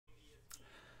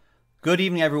Good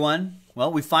evening, everyone.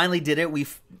 Well, we finally did it.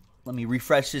 Let me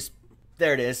refresh this.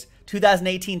 There it is.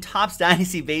 2018 Topps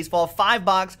Dynasty Baseball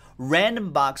 5-box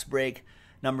random box break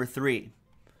number 3.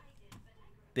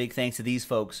 Big thanks to these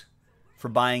folks for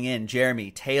buying in.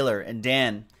 Jeremy, Taylor, and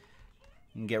Dan.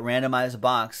 You can get randomized a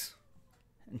box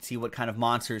and see what kind of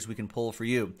monsters we can pull for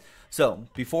you. So,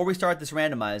 before we start this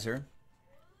randomizer,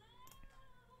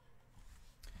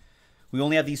 we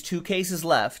only have these 2 cases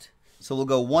left. So we'll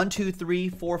go 1, 2, 3,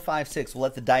 4, 5, 6. We'll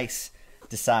let the dice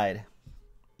decide.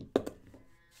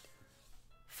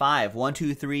 5. 1,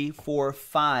 2, 3, 4,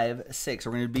 5, 6.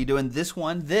 We're going to be doing this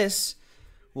one. This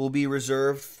will be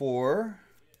reserved for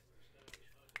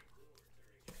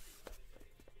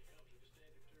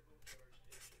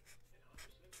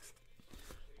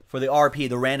the RP,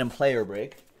 the random player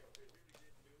break.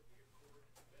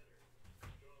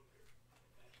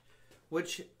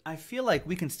 Which I feel like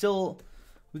we can still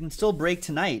break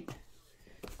tonight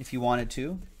if you wanted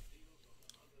to.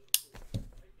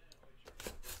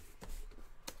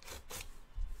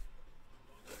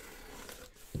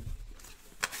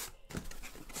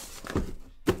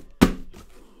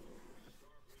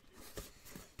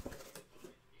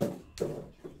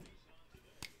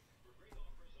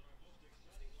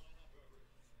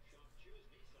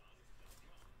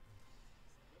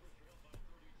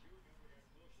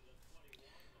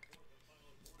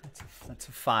 That's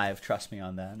a 5, trust me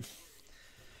on that.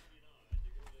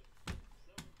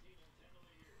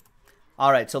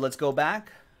 All right, so let's go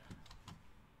back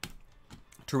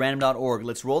to random.org.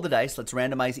 Let's roll the dice. Let's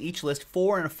randomize each list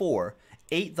 4 and a 4.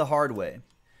 8 the hard way.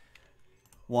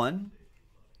 1,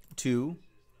 2,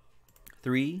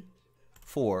 3,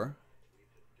 4,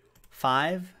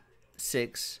 5,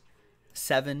 6,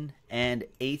 7, and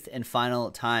 8th and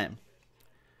final time.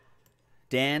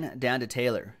 Dan down to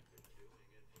Taylor.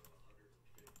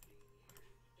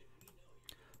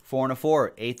 4 and a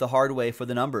 4, 8th the hard way for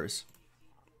the numbers.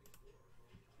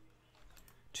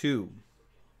 2,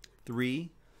 3,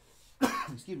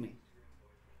 excuse me,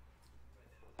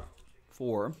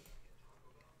 4,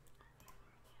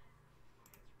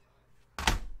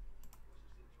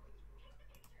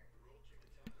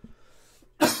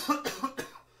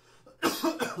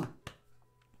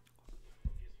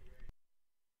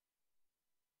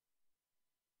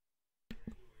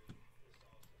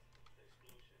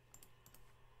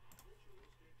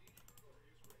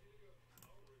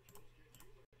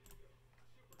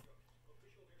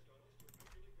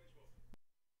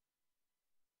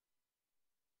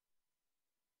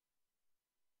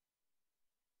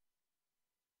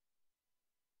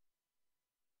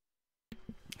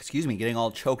 excuse me, getting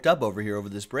all choked up over here over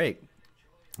this break.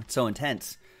 It's so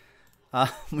intense.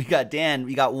 We got Dan,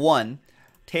 we got 1.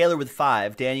 Taylor with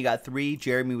 5. Dan, you got 3.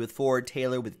 Jeremy with 4.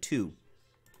 Taylor with 2.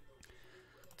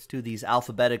 Let's do these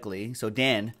alphabetically. So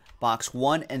Dan, box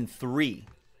 1 and 3.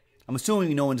 I'm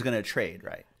assuming no one's going to trade,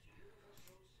 right?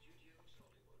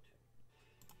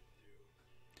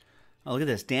 Oh, look at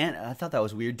this. Dan, I thought that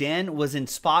was weird. Dan was in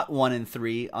spot 1 and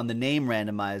 3 on the name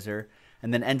randomizer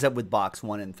and then ends up with box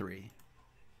 1 and 3.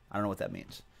 I don't know what that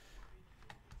means.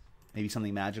 Maybe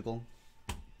something magical.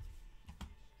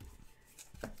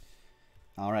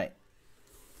 All right.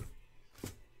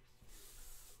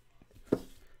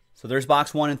 So there's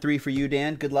box 1 and 3 for you,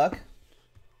 Dan. Good luck.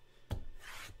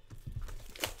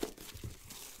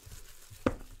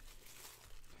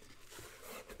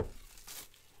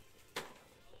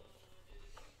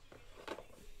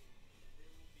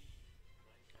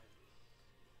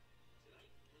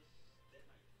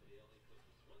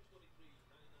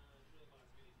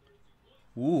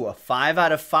 Ooh, a 5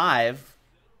 out of 5.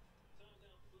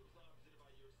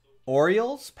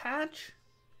 Orioles patch?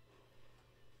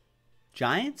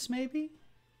 Giants, maybe?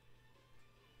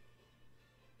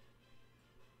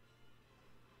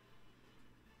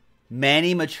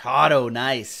 Manny Machado,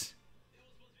 nice.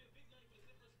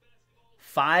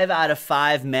 5 out of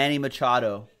 5, Manny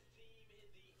Machado.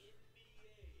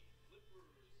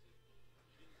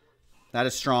 That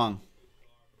is strong.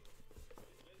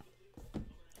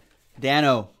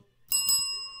 Dano,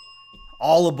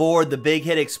 all aboard the Big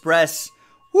Hit Express.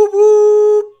 Whoop,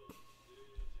 whoop.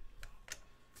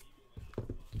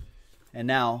 And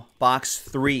now, box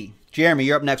 3. Jeremy,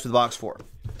 you're up next with box 4.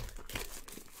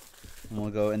 And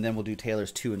we'll go, and then we'll do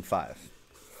Taylor's 2 and 5.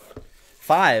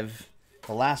 5,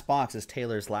 the last box is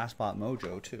Taylor's last spot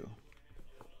mojo, too.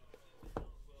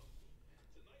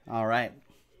 All right.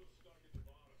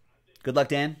 Good luck,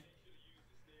 Dan.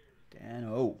 Dan,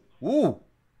 oh. Ooh.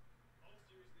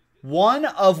 1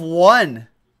 of 1.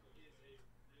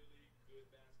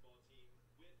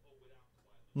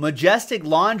 Majestic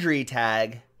Laundry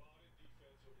tag.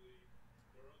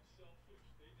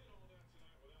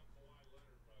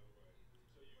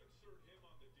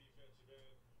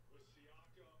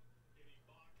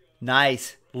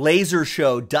 Nice. Laser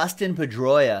show, Dustin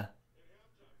Pedroia.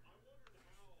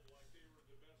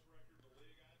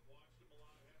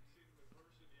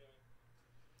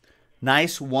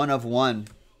 Nice 1 of 1.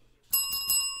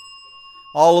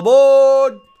 All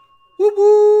aboard! Whoop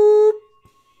whoop!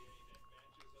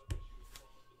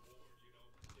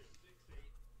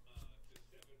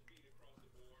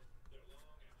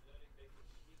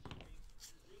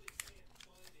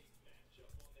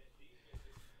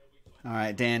 All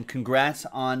right, Dan, congrats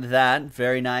on that.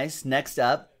 Very nice. Next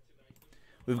up,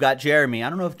 we've got Jeremy. I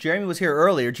don't know if Jeremy was here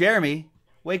earlier. Jeremy,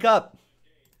 wake up.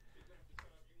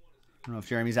 I don't know if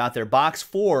Jeremy's out there. Box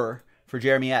 4 for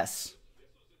Jeremy S.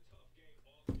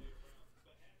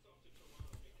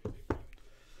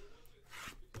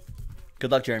 Good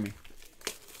luck, Jeremy.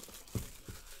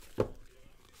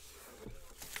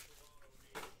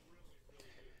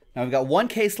 Now we've got 1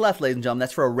 case left, ladies and gentlemen.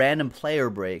 That's for a random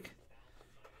player break.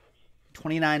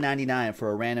 $29.99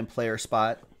 for a random player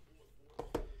spot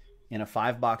in a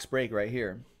 5-box break right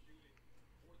here.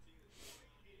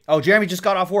 Oh, Jeremy just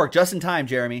got off work. Just in time,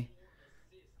 Jeremy.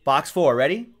 Box 4.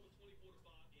 Ready?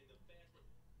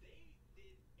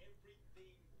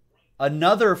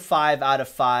 Another 5 out of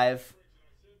 5.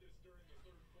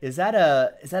 Is that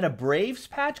a Braves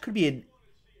patch? Could be a... I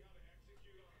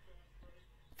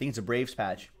think it's a Braves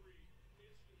patch.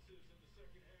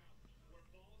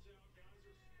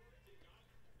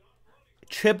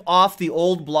 Chip off the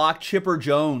old block, Chipper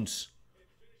Jones.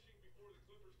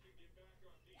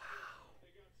 Wow.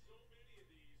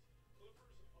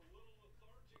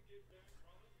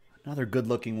 Another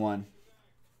good-looking one.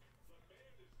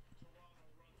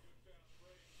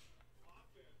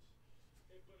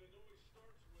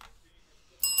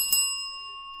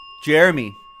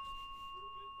 Jeremy.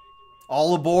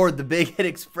 All aboard the Big Hit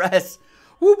Express.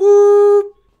 Whoop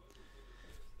whoop.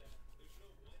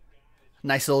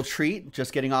 Nice little treat.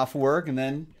 Just getting off work and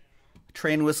then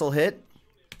train whistle hit.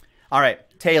 All right,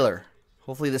 Taylor.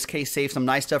 Hopefully this case saves some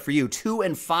nice stuff for you. 2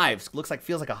 and 5.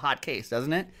 Feels like a hot case,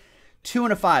 doesn't it? 2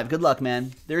 and a 5. Good luck,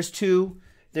 man. There's 2.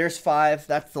 There's 5.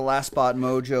 That's the last spot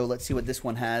mojo. Let's see what this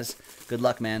one has. Good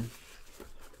luck, man.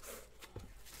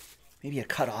 Maybe a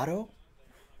cut auto?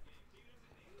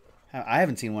 I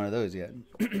haven't seen one of those yet.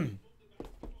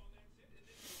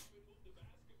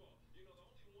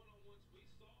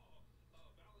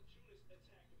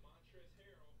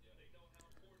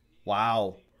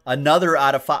 Wow. Another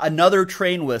out of 5. Another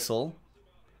train whistle.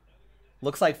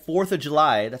 Looks like 4th of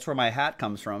July. That's where my hat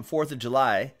comes from. 4th of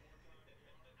July.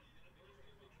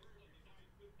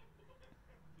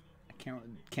 I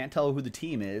can't tell who the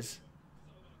team is.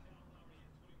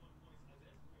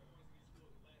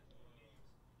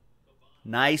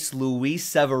 Nice Luis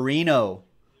Severino.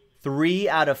 3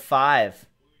 out of 5.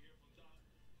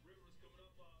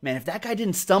 Man, if that guy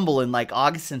didn't stumble in like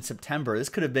August and September, this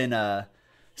could have been a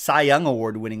Cy Young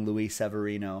Award winning Luis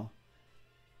Severino.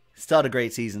 Still had a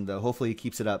great season, though. Hopefully he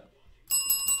keeps it up.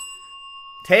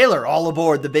 Taylor, all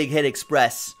aboard the Big Hit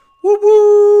Express. Whoop,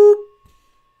 whoop.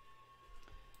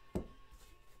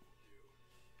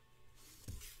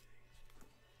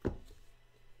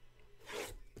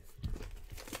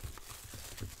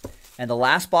 And the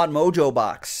last spot mojo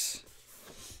box.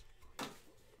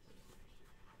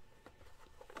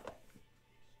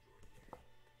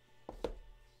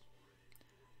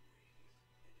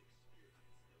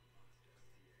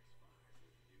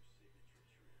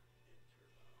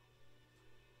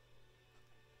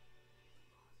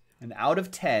 And out of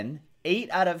 10, 8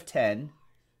 out of 10.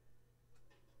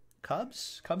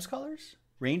 Cubs? Cubs colors?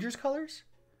 Rangers colors?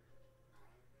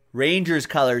 Rangers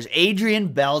colors.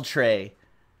 Adrian Beltre.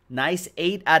 Nice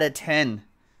 8 out of 10.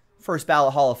 First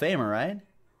ballot Hall of Famer, right?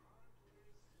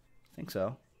 I think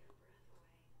so.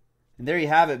 And there you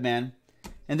have it, man.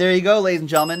 And there you go, ladies and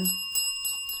gentlemen.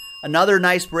 Another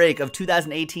nice break of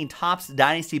 2018 Topps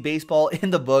Dynasty Baseball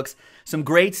in the books. Some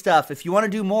great stuff. If you want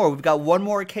to do more, we've got one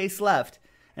more case left.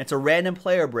 And it's a random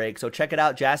player break. So check it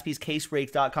out,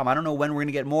 jaspyscasebreaks.com. I don't know when we're going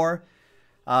to get more.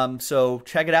 So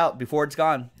check it out before it's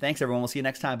gone. Thanks, everyone. We'll see you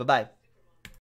next time. Bye-bye.